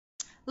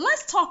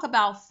let's talk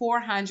about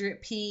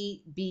 400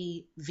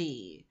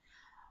 PBV.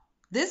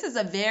 This is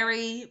a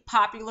very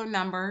popular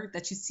number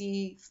that you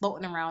see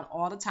floating around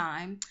all the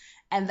time.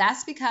 And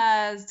that's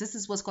because this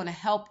is what's going to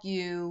help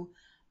you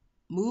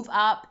move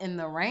up in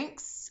the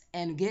ranks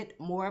and get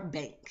more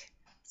bank.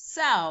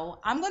 So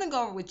I'm going to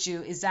go over with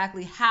you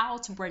exactly how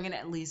to bring in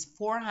at least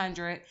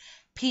 400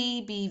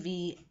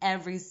 PBV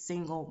every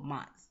single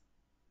month.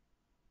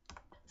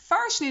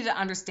 First, you need to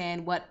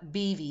understand what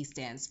BV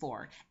stands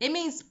for. It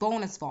means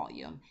bonus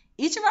volume.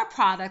 Each of our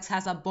products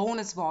has a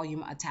bonus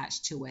volume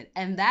attached to it,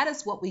 and that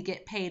is what we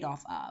get paid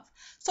off of.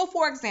 So,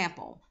 for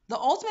example, the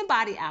Ultimate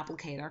Body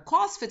Applicator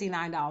costs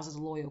 $59 as a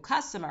loyal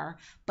customer,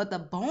 but the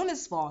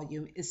bonus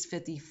volume is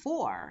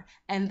 $54,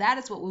 and that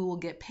is what we will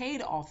get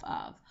paid off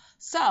of.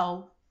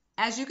 So,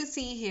 as you can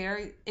see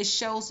here, it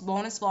shows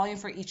bonus volume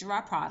for each of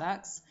our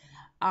products.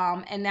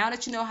 And now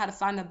that you know how to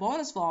find the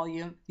bonus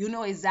volume, you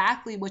know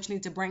exactly what you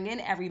need to bring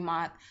in every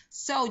month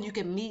so you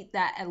can meet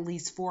that at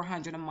least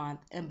 400 a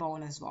month in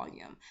bonus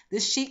volume.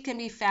 This sheet can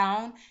be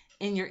found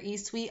in your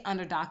eSuite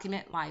under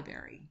Document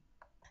Library.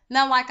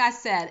 Now, like I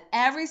said,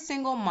 every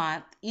single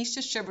month, each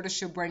distributor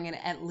should bring in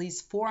at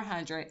least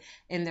 400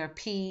 in their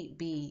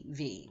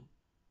PBV.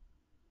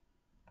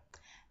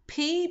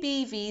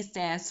 PBV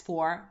stands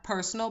for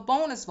personal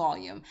bonus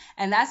volume,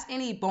 and that's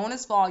any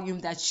bonus volume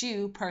that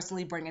you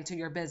personally bring into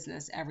your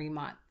business every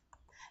month.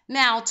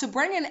 Now, to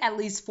bring in at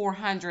least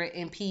 400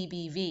 in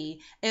PBV,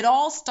 it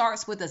all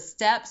starts with the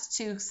steps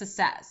to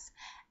success.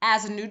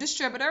 As a new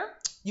distributor,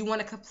 you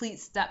want to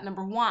complete step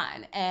number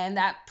 1, and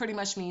that pretty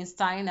much means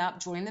sign up,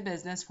 join the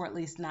business for at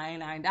least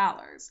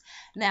 $99.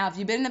 Now, if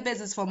you've been in the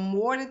business for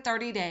more than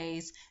 30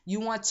 days, you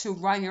want to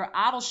run your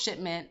auto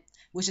shipment,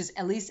 which is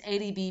at least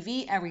 80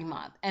 BV every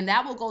month, and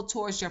that will go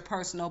towards your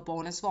personal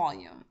bonus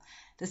volume.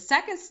 The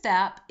second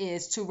step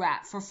is to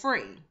wrap for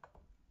free.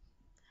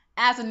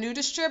 As a new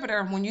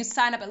distributor, when you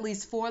sign up at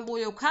least 4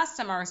 loyal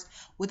customers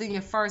within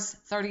your first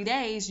 30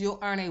 days, you'll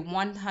earn a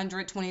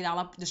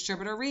 $120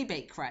 distributor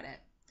rebate credit.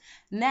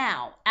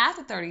 Now,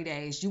 after 30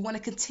 days, you want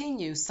to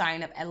continue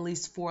signing up at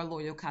least 4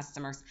 loyal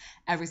customers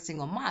every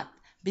single month,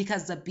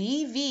 because the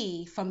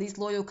BV from these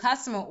loyal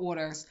customer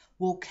orders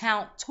will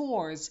count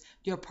towards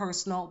your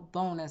personal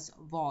bonus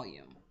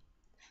volume.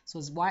 So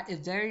it's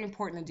very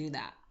important to do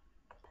that.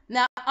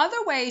 Now,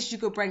 other ways you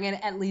could bring in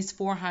at least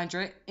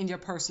 400 in your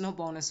personal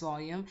bonus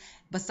volume,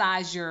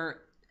 besides your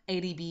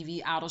 80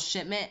 BV auto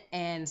shipment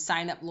and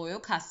sign up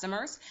loyal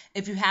customers.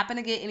 If you happen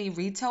to get any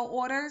retail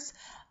orders,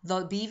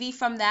 the BV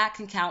from that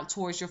can count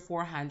towards your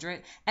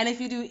 400. And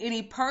if you do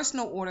any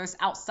personal orders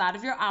outside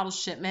of your auto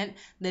shipment,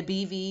 the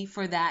BV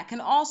for that can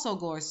also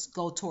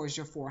go towards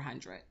your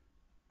 400.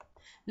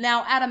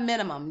 Now, at a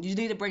minimum, you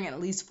need to bring in at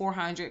least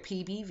 400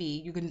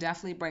 PBV. You can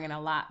definitely bring in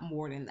a lot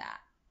more than that.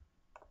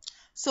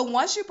 So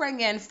once you bring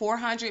in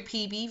 400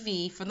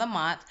 PBV for the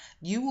month,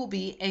 you will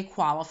be a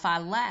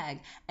qualified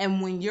leg.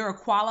 And when you're a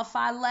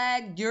qualified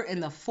leg, you're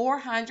in the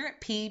 400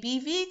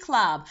 PBV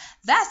club.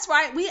 That's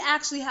right. We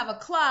actually have a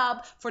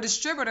club for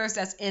distributors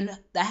that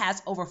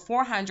has over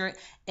 400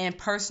 in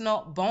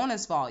personal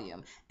bonus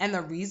volume. And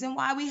the reason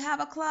why we have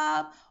a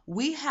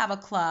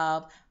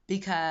club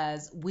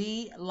because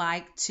we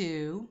like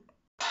to...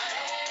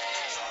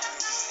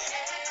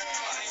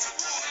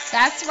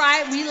 That's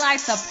right. We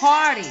like to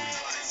party.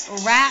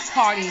 Rap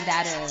party,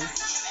 that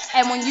is.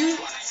 And when you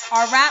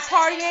are rap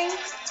partying,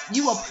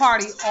 you will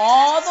party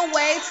all the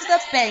way to the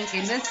bank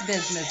in this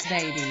business,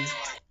 baby.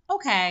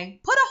 Okay,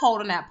 put a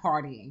hold on that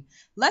partying.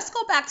 Let's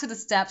go back to the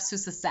steps to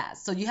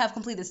success. So you have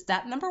completed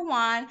step number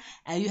 1,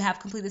 and you have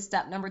completed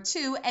step number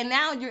 2, and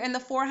now you're in the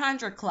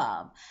 400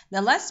 club.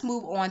 Now let's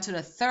move on to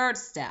the third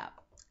step,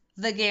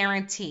 the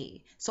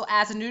guarantee. So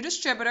as a new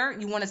distributor,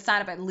 you want to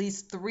sign up at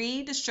least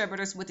 3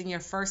 distributors within your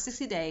first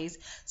 60 days.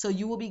 So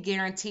you will be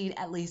guaranteed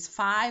at least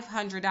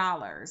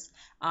 $500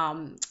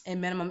 in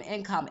minimum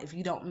income if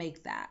you don't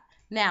make that.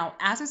 Now,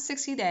 after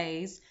 60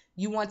 days,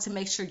 you want to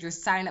make sure you're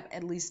signing up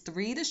at least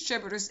 3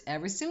 distributors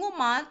every single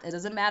month. It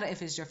doesn't matter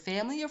if it's your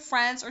family, your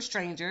friends, or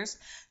strangers.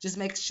 Just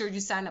make sure you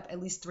sign up at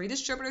least 3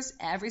 distributors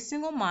every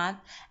single month.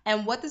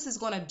 And what this is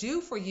going to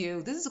do for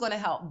you, this is going to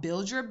help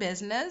build your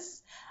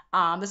business.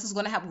 This is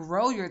going to help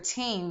grow your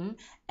team,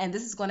 and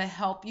this is going to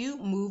help you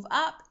move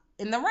up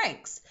in the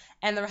ranks.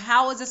 And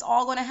how is this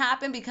all going to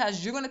happen?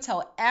 Because you're going to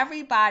tell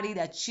everybody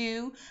that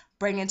you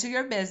bring into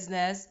your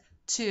business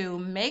to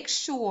make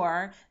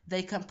sure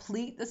they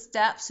complete the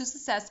steps to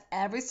success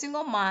every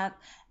single month,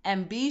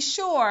 and be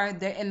sure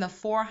they're in the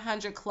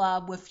 400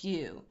 club with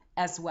you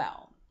as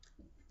well.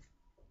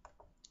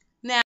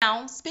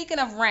 Now, speaking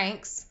of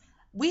ranks,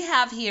 we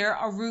have here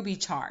a Ruby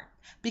chart.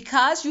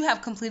 Because you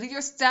have completed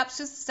your steps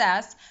to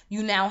success,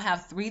 you now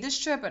have 3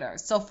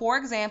 distributors. So, for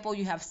example,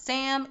 you have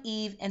Sam,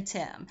 Eve, and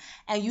Tim,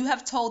 and you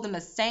have told them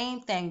the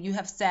same thing. You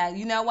have said,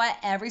 you know what,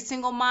 every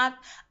single month,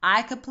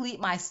 I complete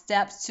my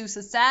steps to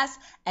success,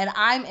 and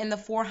I'm in the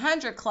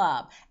 400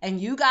 club.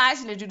 And you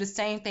guys need to do the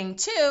same thing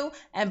too,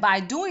 and by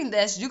doing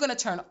this, you're going to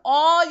turn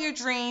all your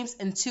dreams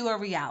into a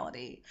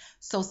reality.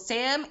 So,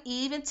 Sam,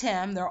 Eve, and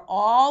Tim, they're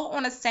all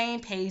on the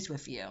same page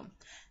with you.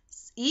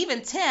 Eve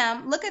and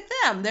Tim, look at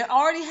them. They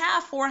already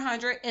have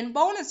 400 in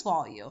bonus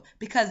volume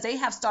because they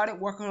have started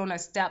working on their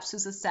steps to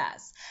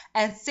success.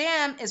 And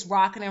Sam is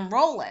rocking and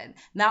rolling.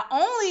 Not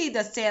only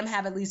does Sam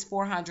have at least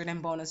 400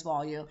 in bonus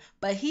volume,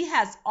 but he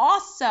has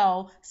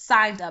also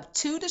signed up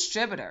 2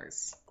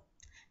 distributors.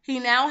 He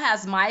now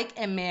has Mike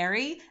and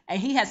Mary, and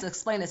he has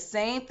explained the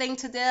same thing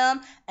to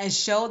them and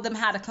showed them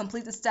how to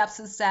complete the steps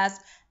to success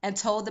and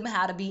told them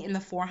how to be in the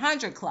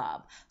 400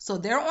 club. So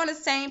they're on the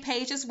same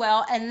page as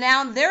well, and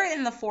now they're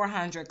in the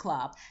 400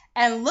 club.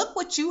 And look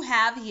what you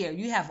have here.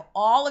 You have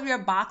all of your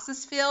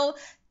boxes filled.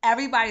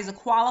 Everybody's a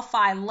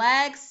qualified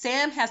leg.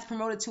 Sam has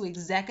promoted to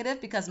executive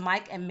because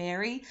Mike and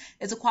Mary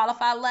is a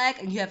qualified leg,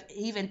 and you have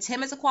even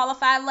Tim is a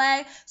qualified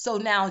leg. So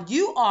now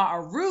you are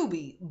a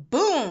Ruby.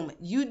 Boom!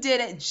 You did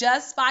it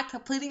just by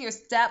completing your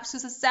steps to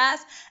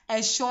success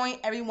and showing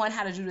everyone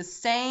how to do the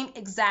same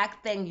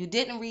exact thing. You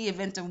didn't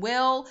reinvent the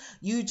wheel.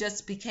 You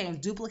just became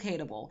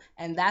duplicatable,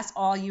 and that's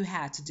all you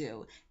had to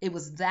do. It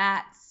was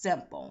that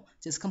simple.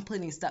 Just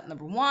completing step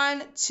number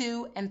 1,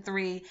 2, and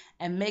 3,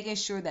 and making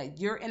sure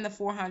that you're in the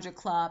 400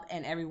 club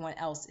and everyone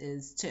else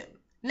is too.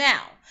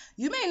 Now,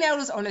 you may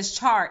notice on this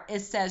chart,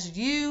 it says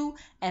you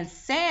and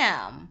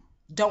Sam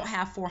don't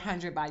have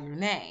 400 by your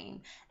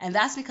name. And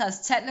that's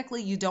because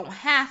technically you don't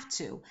have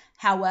to.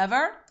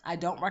 However, I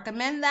don't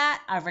recommend that.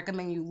 I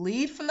recommend you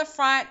lead from the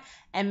front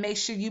and make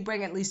sure you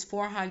bring at least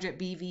 400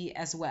 BV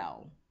as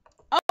well.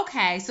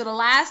 Okay, so the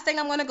last thing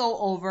I'm going to go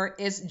over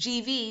is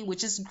GV,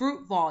 which is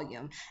group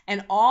volume.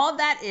 And all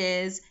that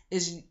is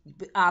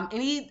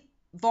any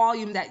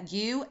volume that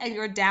you and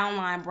your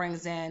downline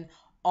brings in,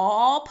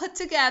 all put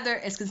together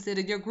is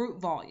considered your group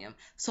volume.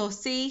 So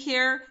see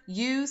here,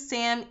 you,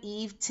 Sam,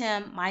 Eve,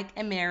 Tim, Mike,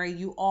 and Mary,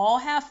 you all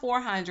have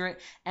 400,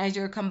 and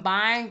your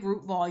combined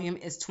group volume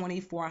is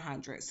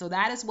 2,400. So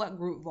that is what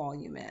group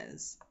volume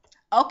is.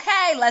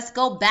 Okay, let's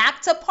go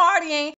back to partying.